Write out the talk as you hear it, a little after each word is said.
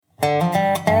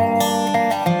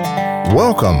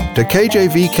Welcome to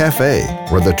KJV Cafe,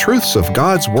 where the truths of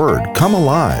God's Word come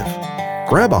alive.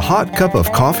 Grab a hot cup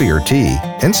of coffee or tea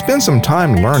and spend some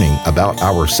time learning about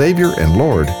our Savior and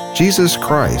Lord, Jesus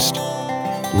Christ.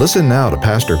 Listen now to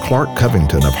Pastor Clark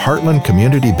Covington of Heartland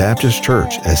Community Baptist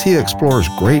Church as he explores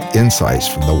great insights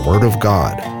from the Word of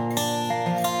God.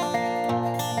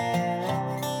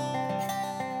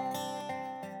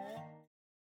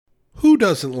 Who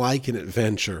doesn't like an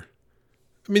adventure?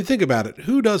 I mean, think about it.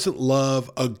 Who doesn't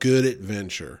love a good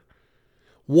adventure?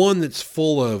 One that's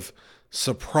full of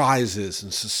surprises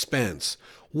and suspense.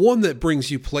 One that brings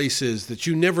you places that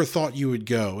you never thought you would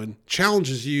go and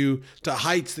challenges you to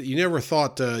heights that you never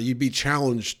thought you'd be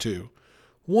challenged to.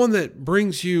 One that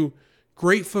brings you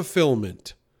great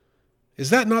fulfillment.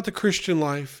 Is that not the Christian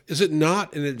life? Is it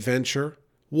not an adventure?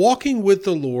 Walking with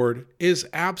the Lord is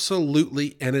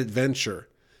absolutely an adventure.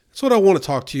 That's what I want to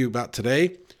talk to you about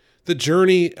today. The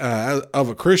journey of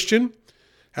a Christian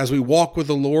as we walk with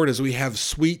the Lord, as we have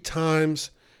sweet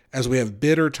times, as we have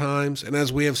bitter times, and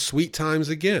as we have sweet times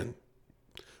again.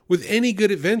 With any good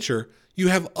adventure, you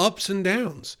have ups and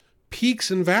downs,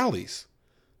 peaks and valleys.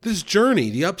 This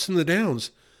journey, the ups and the downs,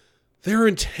 they're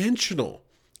intentional,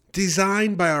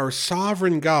 designed by our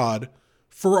sovereign God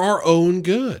for our own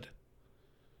good.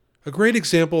 A great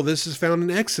example of this is found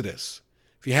in Exodus.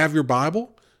 If you have your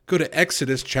Bible, go to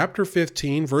Exodus chapter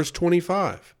 15, verse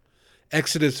 25.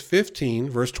 Exodus 15,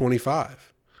 verse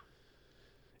 25.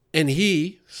 And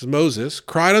he, this is Moses,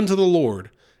 cried unto the Lord,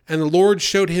 and the Lord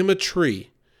showed him a tree,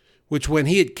 which when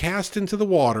he had cast into the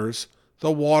waters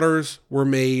were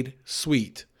made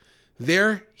sweet.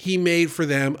 There he made for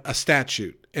them a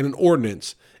statute and an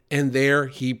ordinance, and there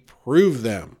he proved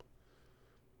them.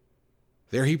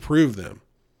 There he proved them.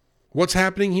 What's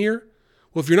happening here?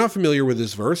 Well, if you're not familiar with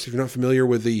this verse, if you're not familiar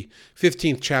with the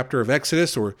 15th chapter of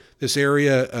Exodus or this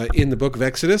area in the book of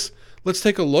Exodus, let's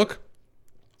take a look.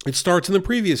 It starts in the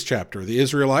previous chapter. The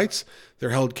Israelites,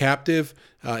 they're held captive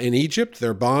in Egypt.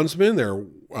 They're bondsmen. Their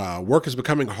work is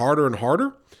becoming harder and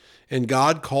harder. And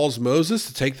God calls Moses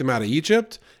to take them out of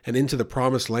Egypt and into the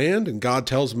promised land. And God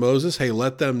tells Moses, hey,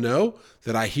 let them know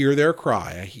that I hear their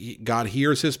cry. God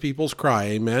hears his people's cry.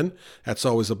 Amen. That's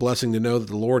always a blessing to know that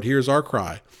the Lord hears our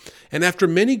cry. And after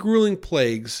many grueling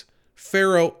plagues,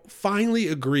 Pharaoh finally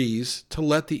agrees to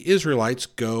let the Israelites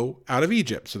go out of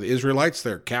Egypt. So the Israelites,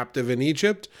 they're captive in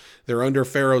Egypt. They're under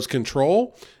Pharaoh's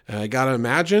control. I got to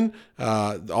imagine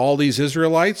all these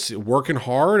Israelites working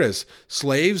hard as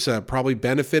slaves probably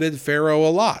benefited Pharaoh a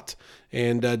lot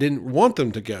and didn't want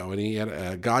them to go. And he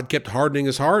had, God kept hardening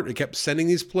his heart. He kept sending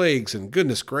these plagues. And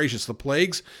goodness gracious, the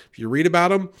plagues, if you read about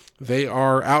them, they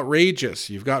are outrageous.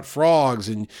 You've got frogs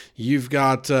and you've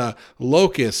got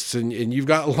locusts and you've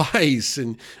got lice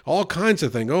and all kinds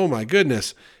of things. Oh my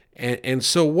goodness. And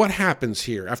so what happens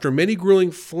here? After many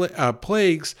grueling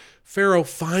plagues, Pharaoh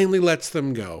finally lets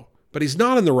them go. But he's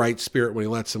not in the right spirit when he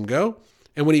lets them go.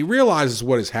 And when he realizes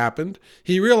what has happened,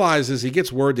 he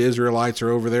gets word the Israelites are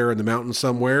over there in the mountains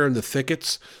somewhere in the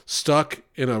thickets, stuck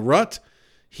in a rut.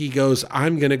 He goes,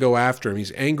 I'm going to go after him.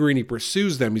 He's angry and he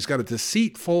pursues them. He's got a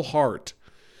deceitful heart.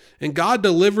 And God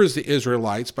delivers the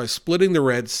Israelites by splitting the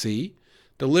Red Sea,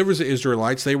 delivers the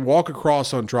Israelites. They walk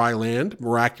across on dry land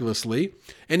miraculously,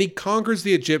 and he conquers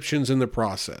the Egyptians in the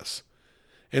process.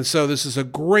 And so this is a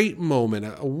great moment,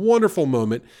 a wonderful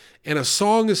moment, and a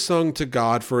song is sung to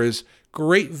God for his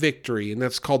great victory, and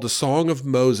that's called the Song of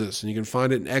Moses, and you can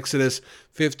find it in Exodus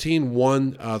 15,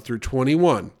 1 through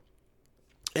 21.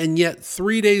 And yet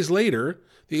 3 days later,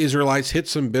 the Israelites hit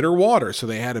some bitter water. So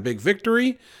they had a big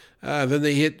victory, then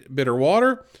they hit bitter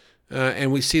water,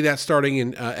 and we see that starting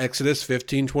in Exodus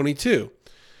 15, 22.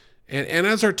 And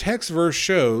as our text verse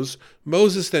shows,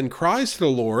 Moses then cries to the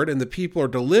Lord, and the people are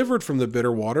delivered from the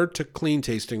bitter water to clean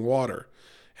tasting water.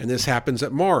 And this happens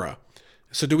at Marah.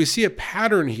 So do we see a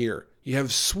pattern here? You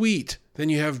have sweet, then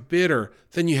you have bitter,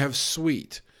 then you have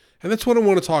sweet. And that's what I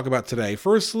want to talk about today.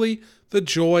 Firstly, the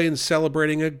joy in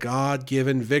celebrating a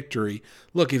God-given victory.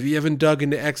 Look, if you haven't dug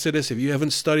into Exodus, if you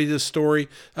haven't studied the story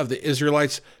of the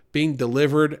Israelites being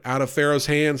delivered out of Pharaoh's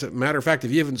hands, as a matter of fact,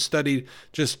 if you haven't studied,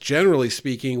 just generally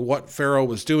speaking, what Pharaoh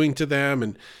was doing to them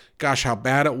and gosh, how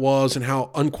bad it was and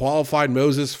how unqualified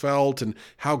Moses felt and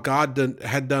how God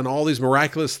had done all these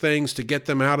miraculous things to get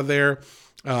them out of there.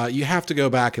 You have to go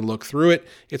back and look through it.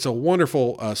 It's a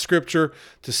wonderful scripture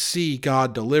to see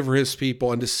God deliver his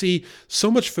people and to see so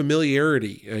much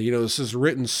familiarity. This is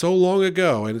written so long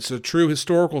ago, and it's a true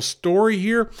historical story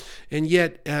here, and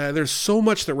yet there's so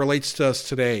much that relates to us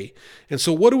today. And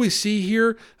so what do we see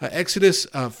here? Exodus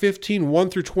 15, 1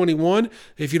 through 21.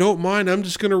 If you don't mind, I'm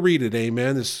just going to read it,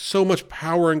 amen. There's so much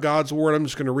power in God's word. I'm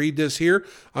just going to read this here.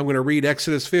 I'm going to read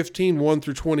Exodus 15, 1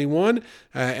 through 21,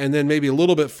 and then maybe a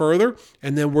little bit further,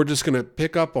 and then we're just going to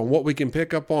pick up on what we can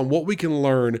pick up on, what we can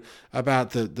learn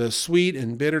about the sweet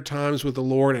and bitter times with the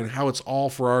Lord and how it's all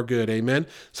for our good. Amen.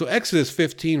 So Exodus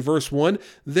 15, verse 1,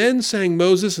 Then sang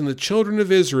Moses and the children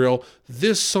of Israel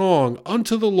this song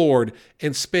unto the Lord,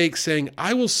 and spake, saying,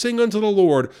 I will sing unto the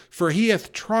Lord, for he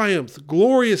hath triumphed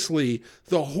gloriously.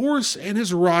 The horse and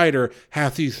his rider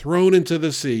hath he thrown into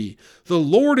the sea. The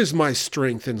Lord is my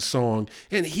strength and song,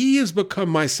 and he is become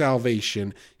my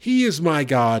salvation. He is my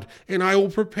God, and I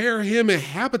will prepare him a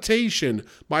habitation,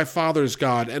 my father's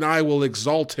God, and I will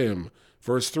exalt him.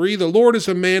 Verse 3, The Lord is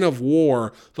a man of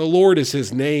war. The Lord is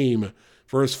his name.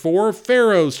 Verse 4,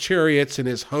 Pharaoh's chariots and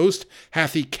his host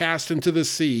hath he cast into the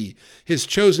sea. His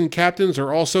chosen captains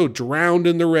are also drowned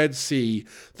in the Red Sea.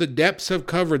 The depths have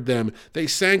covered them. They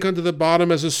sank unto the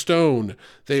bottom as a stone.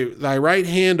 Thy right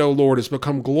hand, O Lord, is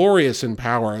become glorious in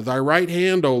power. Thy right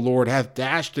hand, O Lord, hath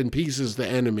dashed in pieces the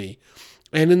enemy.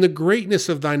 And in the greatness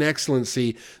of thine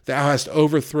excellency thou hast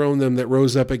overthrown them that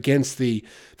rose up against thee.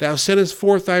 Thou sentest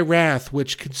forth thy wrath,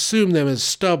 which consumed them as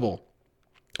stubble.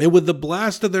 And with the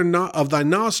blast of thy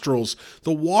nostrils,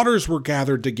 the waters were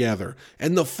gathered together,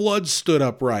 and the floods stood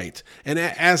upright, and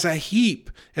as a heap,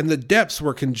 and the depths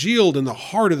were congealed in the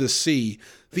heart of the sea.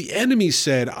 The enemy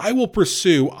said, I will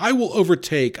pursue, I will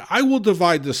overtake, I will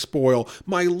divide the spoil.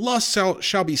 My lust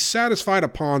shall be satisfied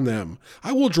upon them.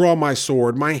 I will draw my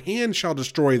sword, my hand shall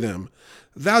destroy them.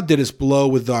 Thou didst blow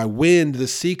with thy wind, the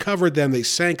sea covered them, they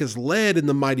sank as lead in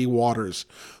the mighty waters.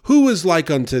 Who is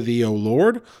like unto thee, O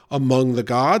Lord, among the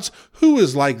gods? Who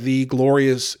is like thee,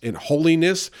 glorious in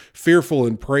holiness, fearful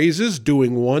in praises,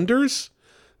 doing wonders?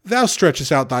 Thou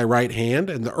stretchest out thy right hand,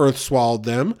 and the earth swallowed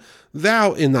them.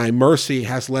 Thou in thy mercy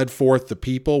hast led forth the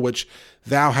people which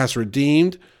thou hast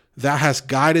redeemed. Thou hast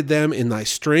guided them in thy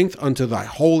strength unto thy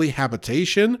holy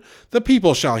habitation. The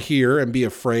people shall hear and be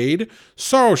afraid.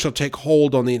 Sorrow shall take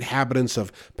hold on the inhabitants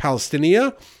of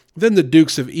Palestina. Then the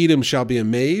dukes of Edom shall be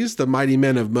amazed. The mighty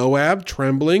men of Moab,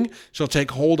 trembling, shall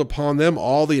take hold upon them.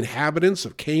 All the inhabitants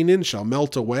of Canaan shall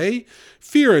melt away.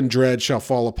 Fear and dread shall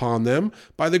fall upon them.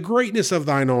 By the greatness of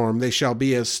thine arm they shall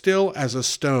be as still as a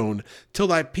stone, till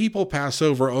thy people pass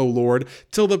over, O Lord,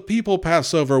 till the people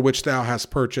pass over which thou hast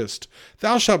purchased.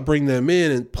 Thou shalt bring them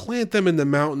in and plant them in the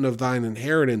mountain of thine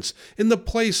inheritance, in the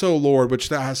place, O Lord, which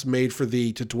thou hast made for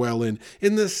thee to dwell in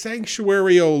the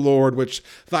sanctuary, O Lord, which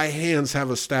thy hands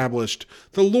have established.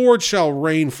 The Lord shall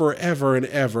reign forever and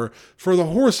ever. For the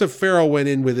horse of Pharaoh went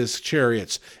in with his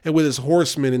chariots, and with his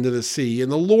horsemen into the sea,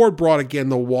 and the Lord brought again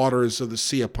the waters of the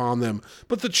sea upon them.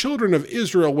 But the children of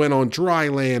Israel went on dry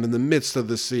land in the midst of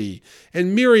the sea.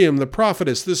 And Miriam the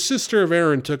prophetess, the sister of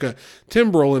Aaron, took a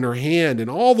timbrel in her hand, and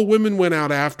all the women went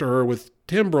out after her with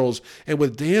timbrels and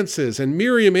with dances. And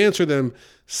Miriam answered them,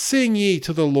 Sing ye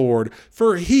to the Lord,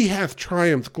 for he hath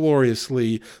triumphed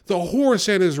gloriously. The horse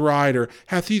and his rider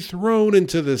hath he thrown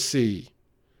into the sea.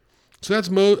 So that's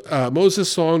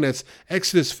Moses' song. That's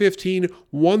Exodus 15,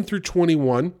 1 through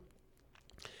 21.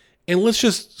 And let's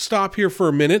just stop here for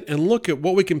a minute and look at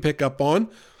what we can pick up on,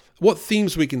 what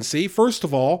themes we can see. First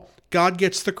of all, God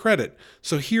gets the credit.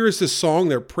 So here is this song.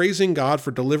 They're praising God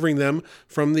for delivering them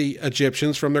from the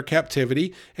Egyptians, from their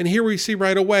captivity. And here we see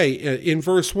right away in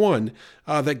verse 1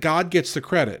 that God gets the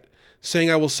credit, saying,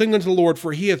 I will sing unto the Lord,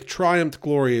 for he hath triumphed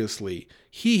gloriously.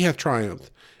 He hath triumphed.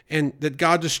 And that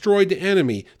God destroyed the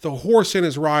enemy. The horse and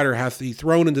his rider hath he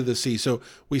thrown into the sea. So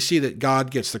we see that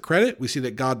God gets the credit. We see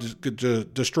that God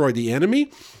destroyed the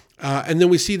enemy. And then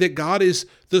we see that God is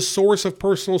the source of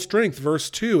personal strength. Verse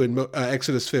 2 in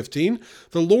Exodus 15,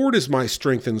 The Lord is my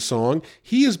strength and song.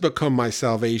 He has become my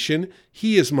salvation.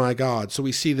 He is my God. So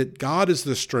we see that God is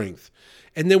the strength.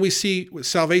 And then we see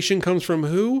salvation comes from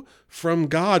who? From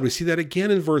God. We see that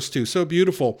again in verse 2. So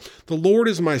beautiful. The Lord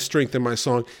is my strength and my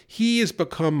song. He has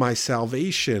become my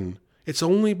salvation. It's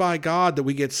only by God that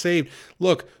we get saved.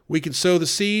 Look, we can sow the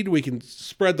seed, we can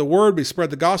spread the word, we spread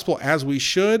the gospel as we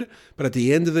should, but at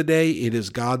the end of the day, it is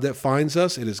God that finds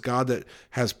us. It is God that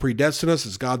has predestined us.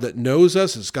 It's God that knows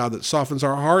us. It's God that softens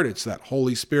our heart. It's that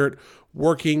Holy Spirit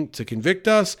working to convict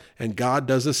us, and God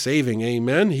does the saving.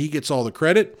 Amen. He gets all the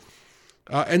credit.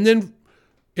 And then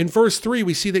in verse 3,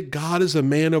 we see that God is a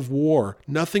man of war.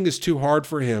 Nothing is too hard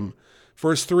for him.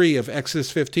 Verse 3 of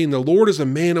Exodus 15, the Lord is a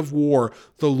man of war.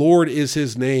 The Lord is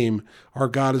his name. Our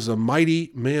God is a mighty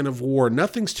man of war.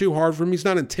 Nothing's too hard for him. He's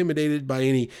not intimidated by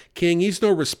any king. He's no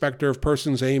respecter of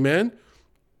persons. Amen.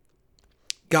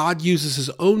 God uses his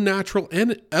own natural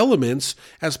elements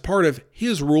as part of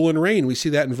his rule and reign. We see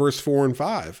that in verse 4 and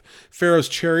 5. Pharaoh's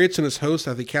chariots and his host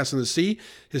hath he cast in the sea.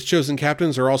 His chosen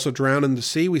captains are also drowned in the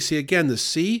sea. We see again the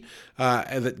sea,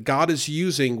 that God is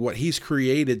using what he's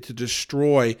created to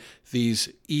destroy these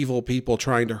evil people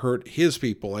trying to hurt his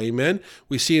people. Amen.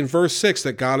 We see in verse 6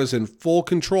 that God is in full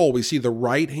control. We see the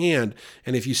right hand.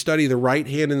 And if you study the right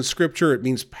hand in Scripture, it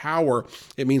means power.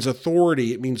 It means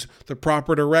authority. It means the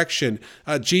proper direction.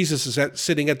 Jesus is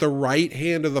sitting at the right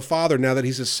hand of the Father now that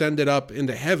he's ascended up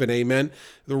into heaven. Amen.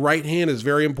 The right hand is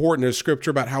very important. There's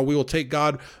Scripture about how we will take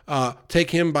God,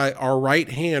 take him by our right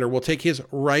hand, or we'll take his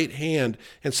right hand.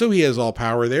 And so he has all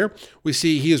power there. We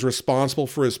see he is responsible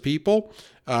for his people.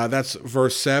 That's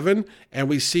verse 7. And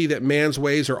we see that man's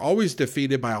ways are always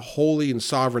defeated by a holy and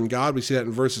sovereign God. We see that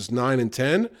in verses 9 and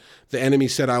 10. The enemy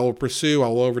said, I will pursue, I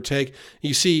will overtake.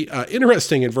 You see,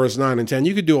 interesting in verse 9 and 10,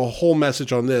 you could do a whole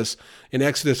message on this in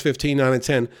Exodus 15, 9 and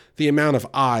 10. The amount of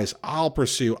I's, I'll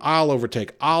pursue, I'll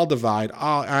overtake, I'll divide,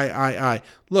 I.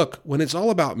 Look, when it's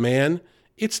all about man,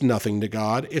 it's nothing to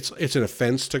God. It's an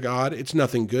offense to God. It's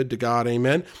nothing good to God.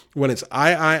 Amen. When it's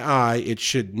I, it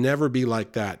should never be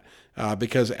like that.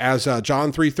 Because as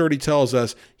John 3:30 tells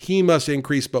us, he must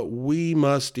increase, but we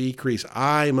must decrease.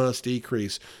 I must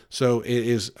decrease. So it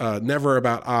is never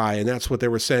about I. And that's what they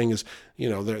were saying is,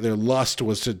 their lust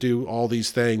was to do all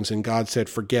these things. And God said,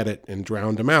 forget it, and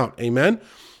drowned them out. Amen.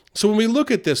 So when we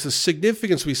look at this, the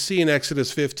significance we see in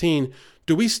Exodus 15,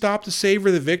 do we stop to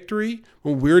savor the victory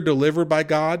when we're delivered by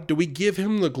God? Do we give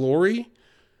him the glory?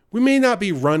 We may not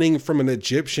be running from an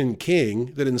Egyptian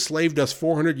king that enslaved us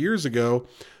 400 years ago,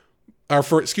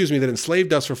 that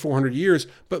enslaved us for 400 years,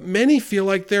 but many feel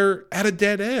like they're at a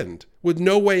dead end with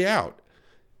no way out.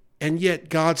 And yet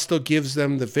God still gives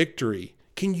them the victory.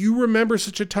 Can you remember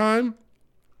such a time?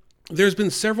 There's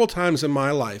been several times in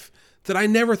my life that I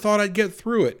never thought I'd get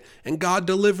through it, and God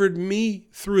delivered me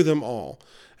through them all.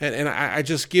 And I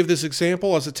just give this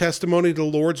example as a testimony to the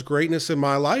Lord's greatness in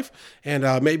my life. And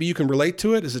maybe you can relate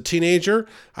to it. As a teenager,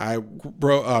 I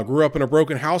grew up in a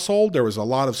broken household. There was a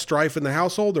lot of strife in the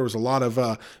household. There was a lot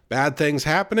of bad things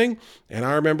happening. And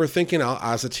I remember thinking,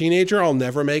 as a teenager, I'll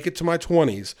never make it to my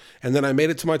 20s. And then I made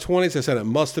it to my 20s. I said, it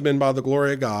must have been by the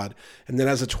glory of God. And then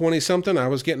as a 20-something, I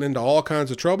was getting into all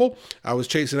kinds of trouble. I was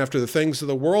chasing after the things of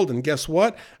the world. And guess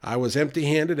what? I was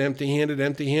empty-handed,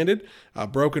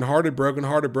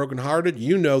 brokenhearted.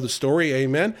 You know the story.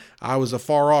 Amen. I was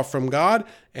afar off from God.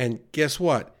 And guess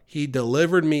what? He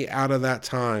delivered me out of that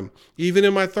time. Even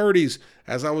in my 30s,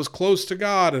 as I was close to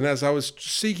God and as I was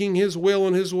seeking his will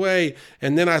and his way.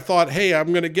 And then I thought, hey,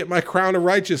 I'm going to get my crown of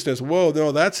righteousness. Whoa,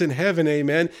 no, that's in heaven.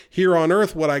 Amen. Here on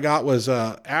earth, what I got was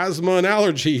asthma and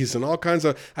allergies and all kinds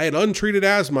of, I had untreated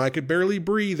asthma. I could barely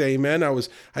breathe. Amen.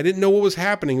 I didn't know what was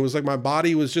happening. It was like my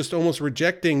body was just almost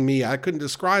rejecting me. I couldn't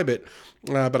describe it.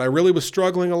 But I really was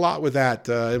struggling a lot with that,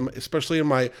 especially in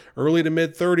my early to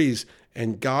mid 30s.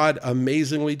 And God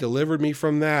amazingly delivered me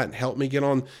from that and helped me get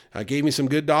on, gave me some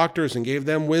good doctors and gave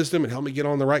them wisdom and helped me get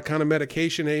on the right kind of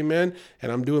medication. Amen. And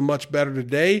I'm doing much better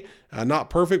today. Not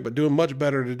perfect, but doing much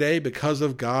better today because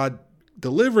of God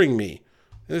delivering me.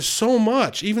 There's so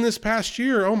much, even this past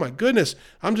year. Oh my goodness.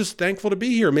 I'm just thankful to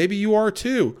be here. Maybe you are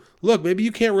too. Look, maybe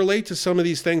you can't relate to some of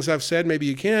these things I've said. Maybe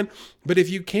you can, but if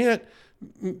you can't,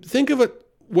 think of it,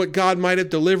 what God might have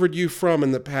delivered you from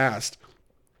in the past.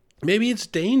 Maybe it's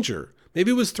danger.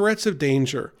 Maybe it was threats of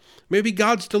danger. Maybe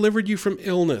God's delivered you from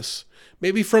illness.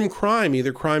 Maybe from crime,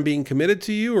 either crime being committed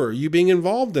to you or you being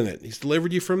involved in it. He's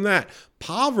delivered you from that.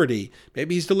 Poverty.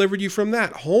 Maybe he's delivered you from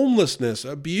that. Homelessness,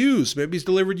 abuse. Maybe he's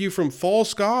delivered you from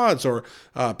false gods or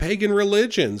pagan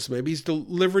religions. Maybe he's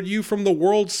delivered you from the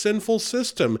world's sinful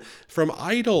system, from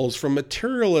idols, from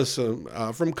materialism,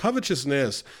 from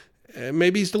covetousness.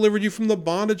 Maybe he's delivered you from the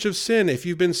bondage of sin. If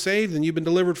you've been saved and you've been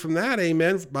delivered from that,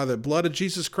 amen, by the blood of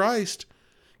Jesus Christ.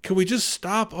 Can we just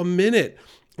stop a minute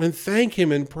and thank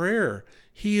him in prayer?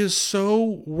 He is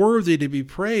so worthy to be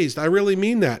praised. I really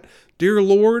mean that. Dear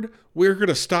Lord, we're going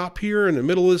to stop here in the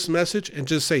middle of this message and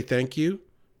just say thank you.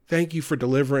 Thank you for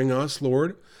delivering us,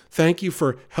 Lord. Thank you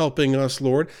for helping us,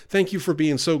 Lord. Thank you for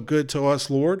being so good to us,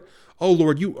 Lord. Oh,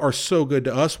 Lord, you are so good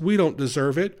to us. We don't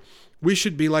deserve it. We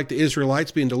should be like the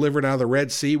Israelites being delivered out of the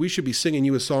Red Sea. We should be singing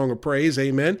you a song of praise.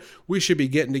 Amen. We should be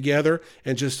getting together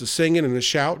and just singing and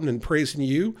shouting and praising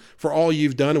you for all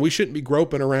you've done. And we shouldn't be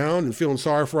groping around and feeling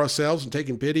sorry for ourselves and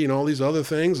taking pity and all these other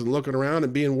things and looking around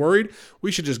and being worried.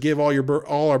 We should just give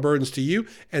all our burdens to you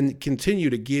and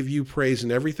continue to give you praise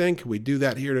and everything. Can we do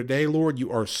that here today, Lord?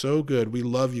 You are so good. We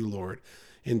love you, Lord.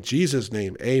 In Jesus'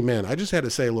 name, amen. I just had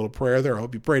to say a little prayer there. I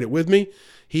hope you prayed it with me.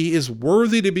 He is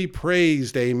worthy to be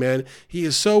praised, amen. He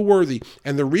is so worthy.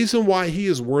 And the reason why he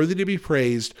is worthy to be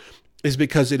praised is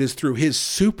because it is through his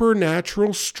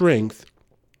supernatural strength,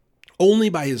 only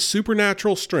by his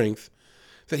supernatural strength,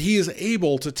 that he is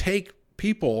able to take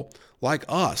people like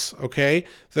us, okay,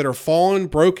 that are fallen,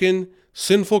 broken,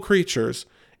 sinful creatures,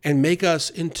 and make us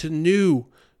into new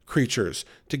creatures,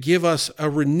 to give us a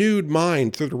renewed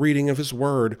mind through the reading of his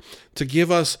word, to give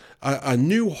us a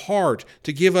new heart,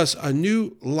 to give us a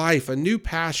new life, a new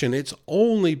passion. It's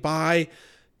only by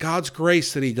God's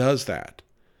grace that he does that.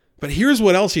 But here's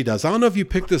what else he does. I don't know if you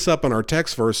picked this up in our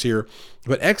text verse here,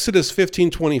 but Exodus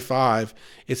 15:25,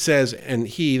 it says, and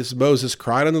he, this is Moses,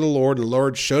 cried unto the Lord, and the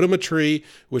Lord showed him a tree,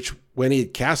 which when he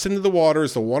had cast into the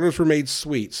waters were made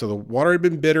sweet. So the water had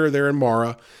been bitter there in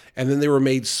Marah, and then they were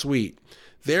made sweet.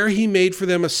 There he made for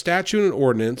them a statute and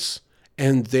ordinance,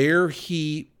 and there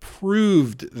he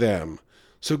proved them.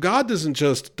 So God doesn't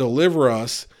just deliver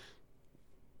us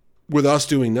with us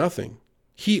doing nothing.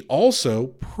 He also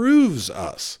proves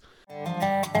us.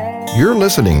 You're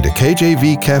listening to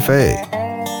KJV Cafe.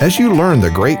 As you learn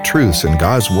the great truths in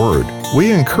God's Word,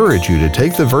 we encourage you to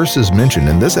take the verses mentioned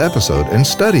in this episode and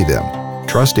study them,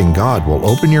 trusting God will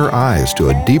open your eyes to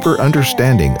a deeper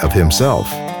understanding of himself.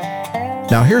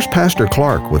 Now here's Pastor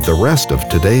Clark with the rest of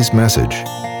today's message.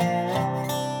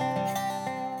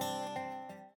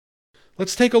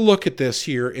 Let's take a look at this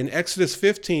here in Exodus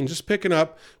 15, just picking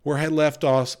up where I had left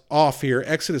off here.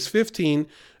 Exodus 15,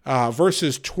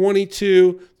 verses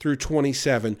 22 through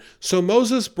 27. So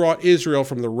Moses brought Israel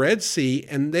from the Red Sea,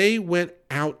 and they went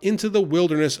out into the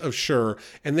wilderness of Shur,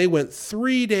 and they went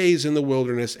 3 days in the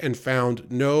wilderness and found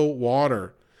no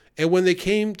water. And when they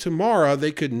came to Marah,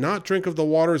 they could not drink of the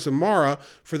waters of Marah,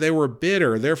 for they were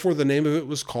bitter. Therefore the name of it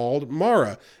was called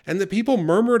Marah. And the people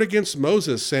murmured against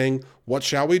Moses, saying, What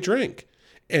shall we drink?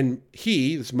 And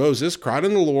he, this Moses, cried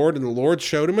unto the Lord, and the Lord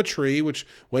showed him a tree, which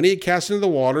when he had cast into the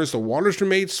waters were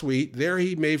made sweet. There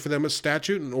he made for them a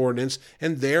statute and ordinance,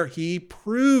 and there he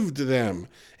proved them,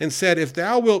 and said, If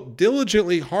thou wilt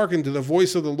diligently hearken to the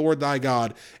voice of the Lord thy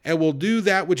God, and will do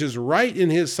that which is right in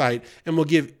his sight, and will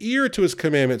give ear to his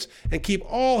commandments, and keep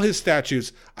all his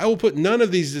statutes, I will put none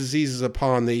of these diseases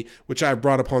upon thee, which I have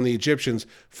brought upon the Egyptians,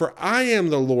 for I am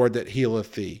the Lord that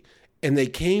healeth thee. And they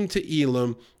came to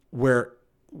Elim, where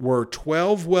were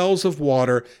 12 wells of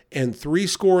water and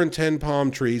 70 palm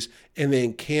trees, and they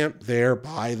encamped there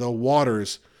by the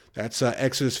waters. That's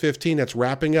Exodus 15. That's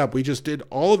wrapping up. We just did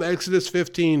all of Exodus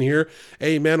 15 here.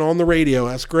 Amen. On the radio.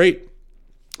 That's great.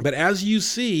 But as you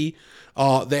see,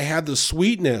 they had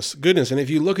the goodness. And if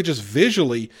you look at just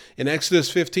visually in Exodus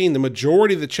 15, the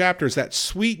majority of the chapter is that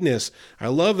sweetness. I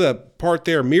love the part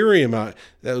there. Miriam,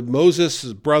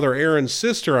 Moses' brother Aaron's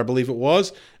sister, I believe it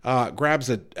was, grabs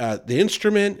the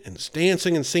instrument and is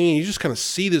dancing and singing. You just kind of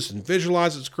see this and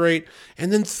visualize. It's great.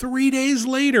 And then 3 days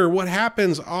later, what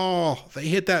happens? Oh, they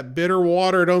hit that bitter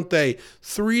water, don't they?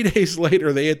 3 days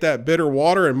later, they hit that bitter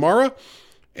water in Marah.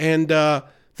 And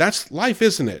that's life,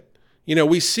 isn't it? You know,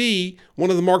 we see one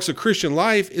of the marks of Christian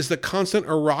life is the constant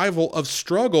arrival of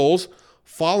struggles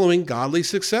following godly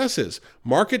successes.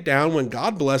 Mark it down. When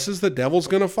God blesses, the devil's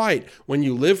going to fight. When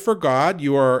you live for God,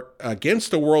 you are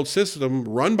against a world system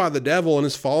run by the devil and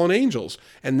his fallen angels.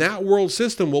 And that world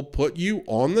system will put you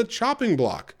on the chopping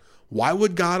block. Why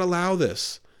would God allow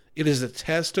this? It is a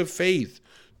test of faith.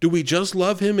 Do we just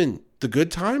love him in the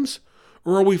good times?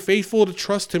 Or are we faithful to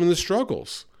trust him in the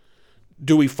struggles?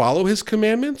 Do we follow his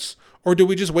commandments? Or do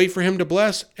we just wait for him to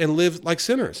bless and live like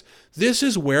sinners? This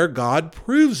is where God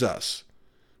proves us.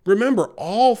 Remember,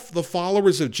 all the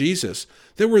followers of Jesus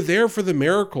that were there for the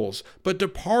miracles, but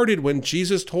departed when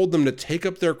Jesus told them to take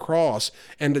up their cross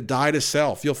and to die to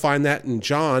self. You'll find that in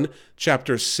John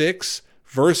chapter 6,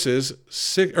 verse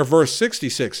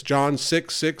 66, John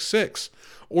 6:6.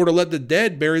 Or to let the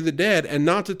dead bury the dead and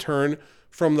not to turn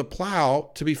from the plow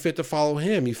to be fit to follow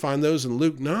him. You find those in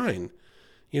Luke 9.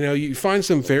 You know, you find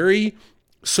some very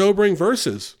sobering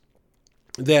verses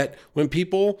that when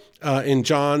people in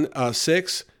John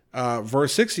 6,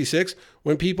 verse 66,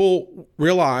 when people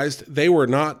realized they were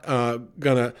not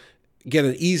going to get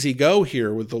an easy go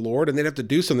here with the Lord, and they'd have to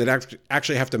do something, they'd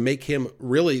actually have to make him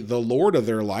really the Lord of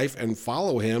their life and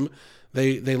follow him,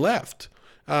 they left.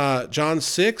 John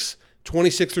 6,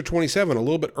 26 through 27, a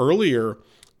little bit earlier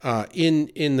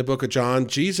in the book of John,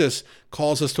 Jesus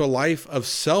calls us to a life of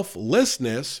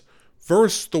selflessness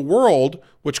versus the world,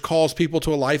 which calls people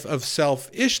to a life of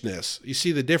selfishness. You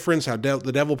see the difference, how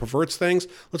the devil perverts things?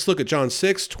 Let's look at John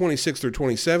 6, 26 through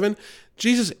 27.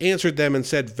 Jesus answered them and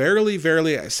said, Verily,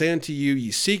 verily, I say unto you,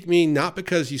 ye seek me not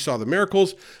because ye saw the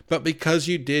miracles, but because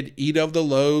you did eat of the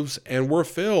loaves and were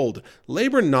filled.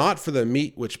 Labor not for the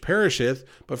meat which perisheth,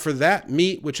 but for that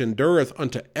meat which endureth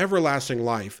unto everlasting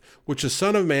life, which the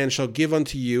Son of Man shall give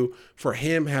unto you, for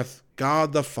him hath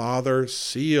God the Father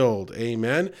sealed.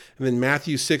 Amen. And then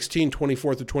Matthew 16,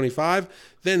 24 through 25.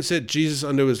 Then said Jesus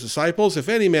unto his disciples, If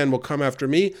any man will come after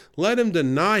me, let him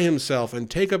deny himself and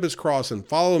take up his cross and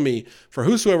follow me. For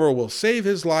whosoever will save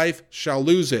his life shall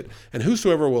lose it, and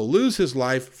whosoever will lose his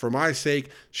life for my sake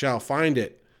shall find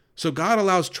it. So God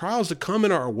allows trials to come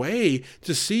in our way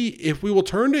to see if we will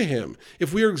turn to him,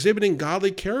 if we are exhibiting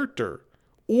godly character,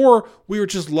 or we are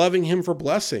just loving him for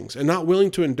blessings and not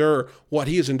willing to endure what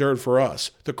he has endured for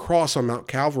us, the cross on Mount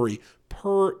Calvary,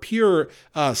 pure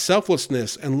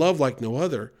selflessness and love like no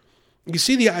other. You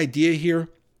see the idea here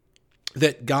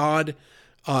that God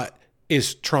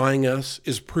is trying us,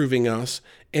 is proving us,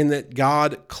 and that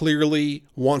God clearly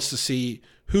wants to see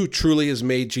who truly has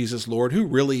made Jesus Lord, who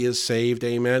really is saved.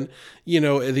 Amen. You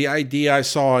know, the idea I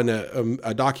saw in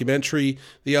a documentary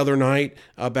the other night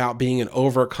about being an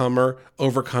overcomer,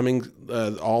 overcoming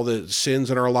all the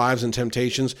sins in our lives and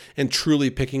temptations, and truly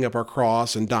picking up our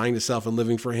cross and dying to self and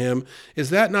living for him. Is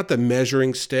that not the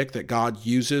measuring stick that God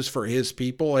uses for his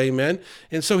people? Amen.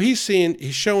 And so he's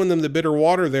showing them the bitter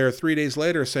water there 3 days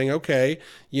later, saying, okay,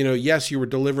 you know, yes, you were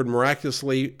delivered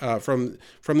miraculously from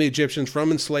the Egyptians,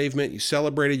 from enslavement. You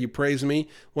celebrated, you praised me.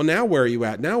 Well, now where are you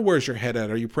at? Now where's your head at?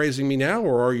 Are you praising me now,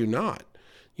 or are you not?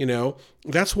 You know,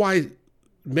 that's why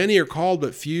many are called,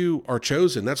 but few are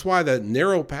chosen. That's why the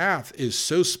narrow path is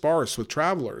so sparse with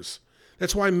travelers.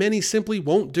 That's why many simply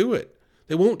won't do it.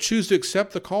 They won't choose to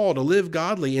accept the call to live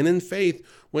godly and in faith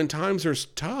when times are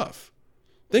tough.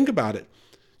 Think about it.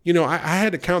 You know, I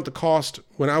had to count the cost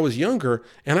when I was younger,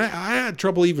 and I had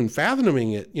trouble even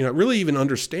fathoming it, you know, really even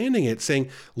understanding it,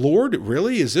 saying, Lord,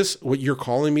 really, is this what you're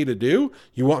calling me to do?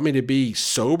 You want me to be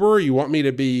sober? You want me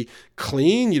to be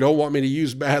clean? You don't want me to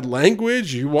use bad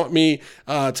language? You want me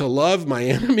to love my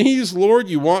enemies, Lord?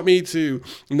 You want me to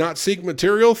not seek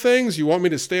material things? You want me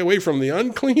to stay away from the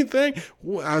unclean thing?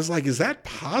 I was like, is that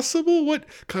possible? What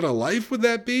kind of life would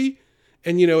that be?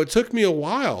 And, you know, it took me a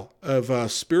while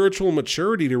of spiritual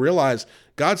maturity to realize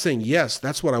God's saying, yes,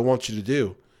 that's what I want you to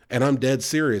do. And I'm dead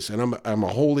serious. And I'm a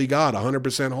holy God,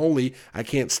 100% holy. I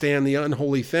can't stand the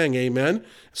unholy thing. Amen.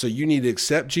 So you need to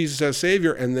accept Jesus as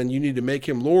Savior, and then you need to make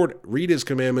him Lord, read his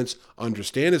commandments,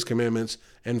 understand his commandments,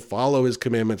 and follow his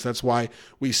commandments. That's why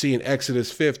we see in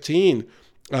Exodus 15,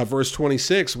 verse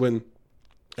 26, when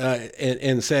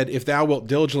and said, if thou wilt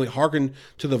diligently hearken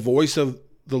to the voice of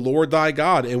the Lord thy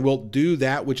God, and wilt do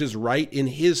that which is right in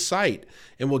his sight,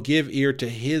 and will give ear to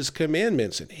his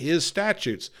commandments and his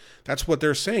statutes. That's what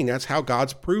they're saying. That's how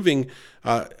God's proving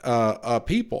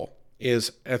people. I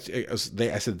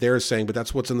said they're saying, but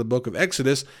that's what's in the book of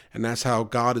Exodus, and that's how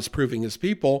God is proving his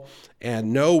people.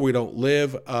 And no, we don't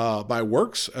live by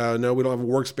works. No, we don't have a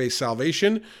works-based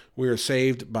salvation. We are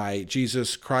saved by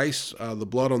Jesus Christ, the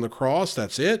blood on the cross.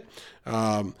 That's it.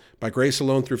 By grace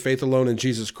alone, through faith alone, in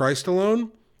Jesus Christ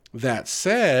alone. That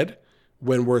said,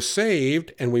 when we're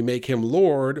saved and we make him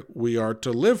Lord, we are to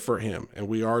live for him, and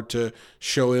we are to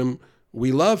show him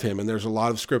we love him. And there's a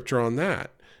lot of scripture on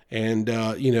that. And,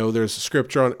 you know, there's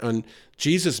scripture on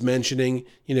Jesus mentioning,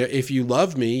 you know, if you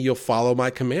love me, you'll follow my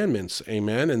commandments.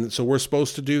 Amen. And so we're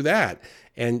supposed to do that.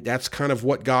 And that's kind of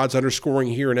what God's underscoring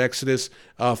here in Exodus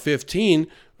 15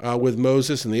 with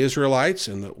Moses and the Israelites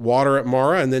and the water at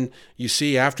Marah. And then you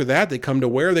see after that, they come to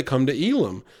where? They come to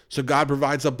Elim. So God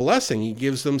provides a blessing. He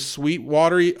gives them sweet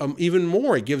water even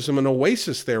more. He gives them an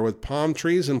oasis there with palm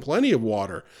trees and plenty of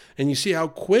water. And you see how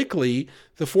quickly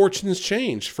the fortunes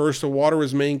change. First, the water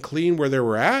was made clean where they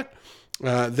were at.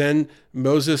 Then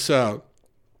Moses,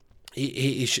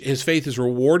 his faith is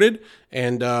rewarded,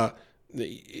 and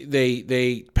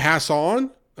they pass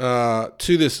on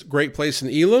to this great place in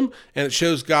Elim, and it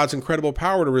shows God's incredible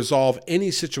power to resolve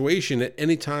any situation at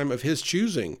any time of his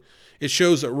choosing. It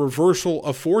shows a reversal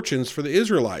of fortunes for the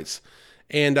Israelites.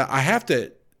 And I have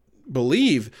to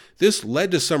believe this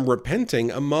led to some repenting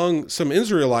among some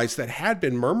Israelites that had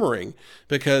been murmuring,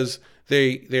 because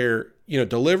They're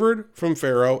delivered from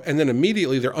Pharaoh, and then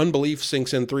immediately their unbelief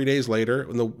sinks in 3 days later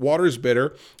when the water's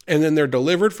bitter, and then they're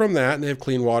delivered from that and they have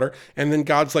clean water. And then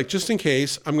God's like, just in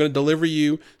case, I'm going to deliver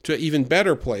you to an even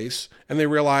better place. And they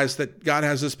realize that God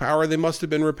has this power. They must have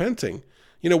been repenting.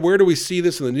 Where do we see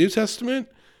this in the New Testament?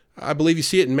 I believe you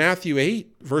see it in Matthew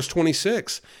 8, verse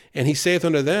 26. And he saith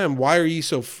unto them, why are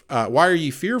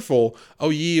ye fearful, O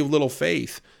ye of little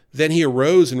faith? Then he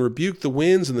arose and rebuked the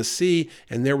winds and the sea,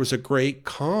 and there was a great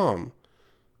calm.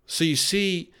 So you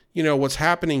see, what's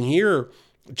happening here.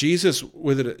 Jesus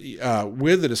with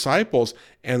the disciples,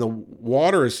 and the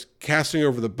water is casting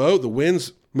over the boat, the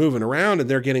wind's moving around, and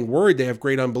they're getting worried. They have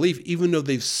great unbelief, even though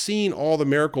they've seen all the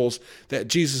miracles that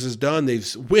Jesus has done.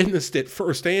 They've witnessed it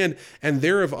firsthand, and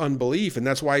they're of unbelief. And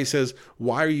that's why he says,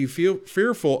 why are you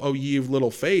fearful, O ye of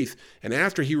little faith? And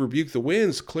after he rebuked the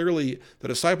winds, clearly the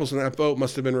disciples in that boat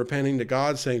must have been repenting to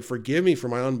God, saying, forgive me for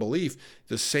my unbelief,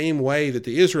 the same way that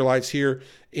the Israelites here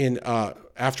in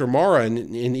after Mara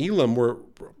and in Elam were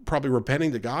probably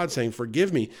repenting to God, saying,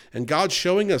 forgive me. And God's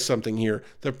showing us something here,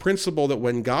 the principle that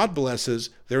when God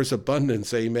blesses, there's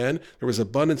abundance. Amen. There was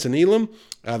abundance in Elam.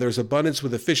 There's abundance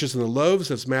with the fishes and the loaves.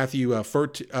 That's Matthew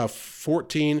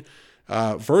 14,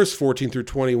 verse 14 through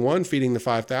 21, feeding the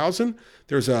 5,000.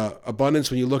 There's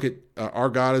abundance when you look at our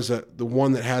God as the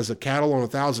one that has a cattle on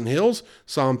 1,000 hills,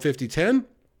 Psalm 50:10.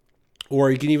 Or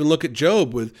you can even look at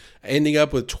Job with ending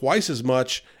up with twice as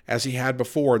much as he had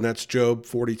before, and that's Job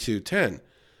 42:10.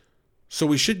 So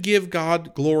we should give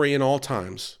God glory in all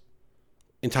times.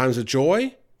 In times of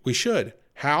joy, we should.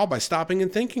 How? By stopping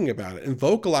and thinking about it and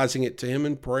vocalizing it to him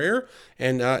in prayer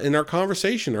and in our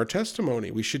conversation, our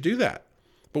testimony. We should do that.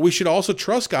 But we should also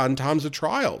trust God in times of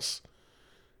trials.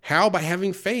 How? By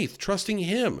having faith, trusting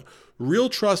him. Real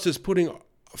trust is putting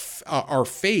our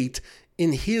fate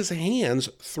in his hands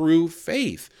through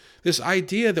faith. This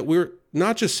idea that we're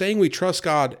not just saying we trust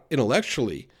God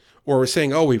intellectually, or we're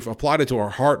saying, oh, we've applied it to our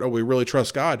heart, oh, we really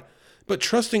trust God, but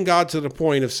trusting God to the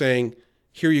point of saying,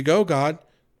 here you go, God,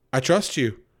 I trust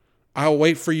you. I'll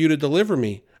wait for you to deliver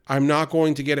me. I'm not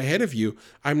going to get ahead of you.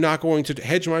 I'm not going to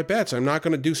hedge my bets. I'm not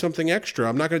going to do something extra.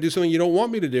 I'm not going to do something you don't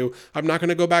want me to do. I'm not going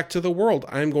to go back to the world.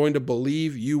 I'm going to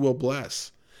believe you will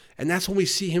bless. And that's when we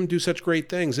see him do such great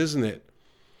things, isn't it?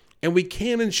 And we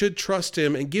can and should trust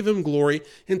him and give him glory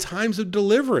in times of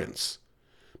deliverance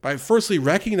by firstly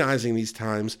recognizing these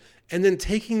times and then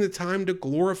taking the time to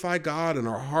glorify God in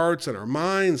our hearts and our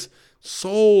minds,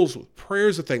 souls, with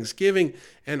prayers of thanksgiving,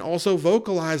 and also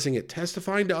vocalizing it,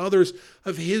 testifying to others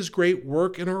of his great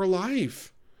work in our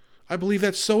life. I believe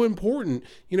that's so important.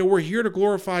 We're here to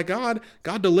glorify God.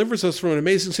 God delivers us from an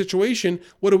amazing situation.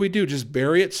 What do? Just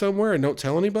bury it somewhere and don't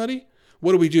tell anybody?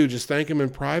 What do? Just thank him in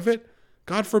private?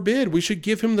 God forbid. We should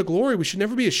give him the glory. We should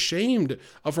never be ashamed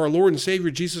of our Lord and Savior,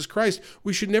 Jesus Christ.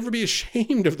 We should never be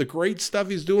ashamed of the great stuff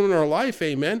he's doing in our life.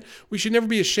 Amen. We should never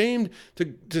be ashamed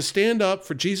to stand up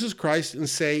for Jesus Christ and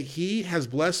say, he has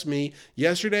blessed me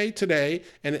yesterday, today,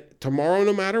 and tomorrow,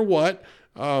 no matter what.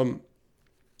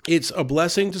 It's a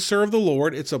blessing to serve the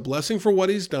Lord. It's a blessing for what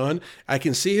he's done. I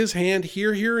can see his hand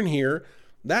here, here, and here.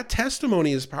 That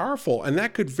testimony is powerful, and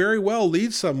that could very well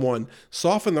lead someone,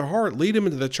 soften their heart, lead them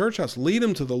into the church house, lead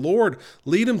them to the Lord,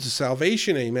 lead them to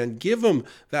salvation, amen. Give them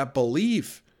that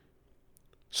belief.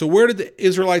 So where did the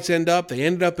Israelites end up? They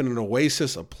ended up in an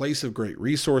oasis, a place of great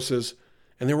resources,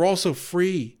 and they were also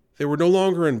free. They were no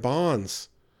longer in bonds.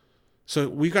 So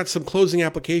we've got some closing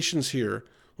applications here.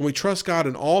 When we trust God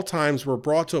in all times, we're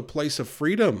brought to a place of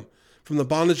freedom from the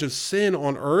bondage of sin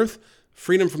on earth,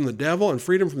 freedom from the devil, and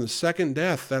freedom from the second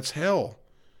death. That's hell.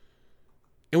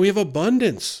 And we have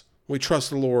abundance. We trust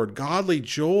the Lord, godly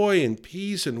joy and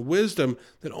peace and wisdom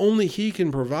that only he can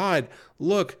provide.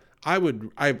 Look, I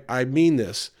mean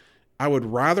this. I would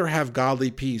rather have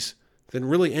godly peace than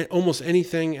really almost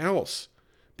anything else.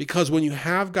 Because when you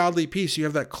have godly peace, you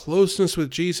have that closeness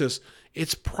with Jesus.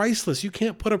 It's priceless. You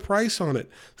can't put a price on it.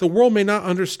 The world may not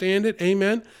understand it.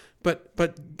 Amen.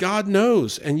 But God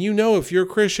knows, and if you're a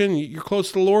Christian, you're close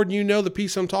to the Lord, and you know the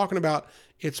peace I'm talking about,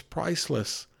 it's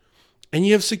priceless. And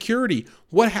you have security.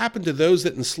 What happened to those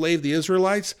that enslaved the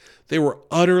Israelites? They were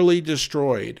utterly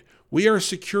destroyed. We are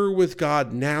secure with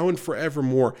God now and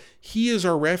forevermore. He is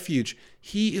our refuge.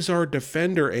 He is our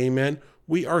defender, amen.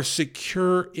 We are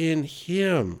secure in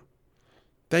him.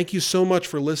 Thank you so much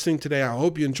for listening today. I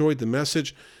hope you enjoyed the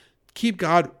message. Keep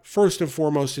God first and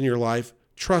foremost in your life.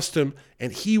 Trust him,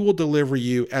 and he will deliver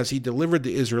you as he delivered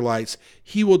the Israelites.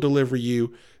 He will deliver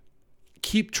you.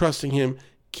 Keep trusting him,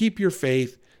 keep your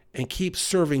faith, and keep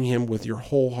serving him with your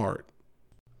whole heart.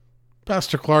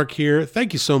 Pastor Clark here.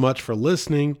 Thank you so much for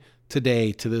listening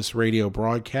today to this radio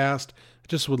broadcast. I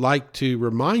Just would like to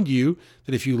remind you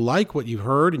that if you like what you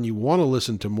heard and you want to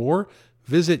listen to more,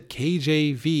 visit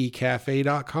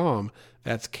kjvcafe.com.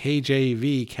 That's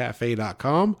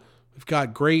kjvcafe.com. We've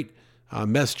got great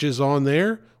messages on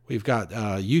there. We've got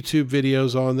YouTube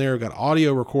videos on there. We've got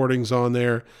audio recordings on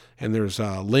there. And there's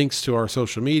links to our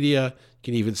social media. You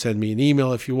can even send me an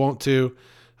email if you want to.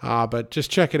 But just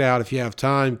check it out if you have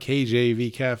time,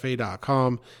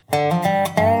 kjvcafe.com.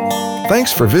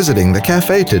 Thanks for visiting the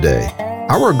cafe today.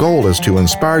 Our goal is to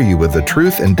inspire you with the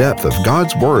truth and depth of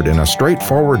God's Word in a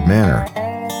straightforward manner.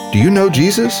 Do you know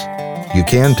Jesus? You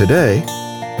can today.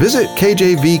 Visit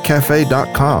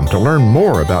kjvcafe.com to learn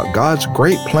more about God's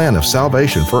great plan of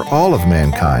salvation for all of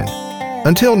mankind.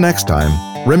 Until next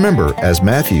time, remember, as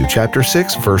Matthew chapter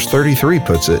 6, verse 33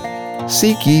 puts it,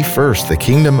 "Seek ye first the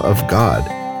kingdom of God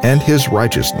and His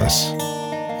righteousness."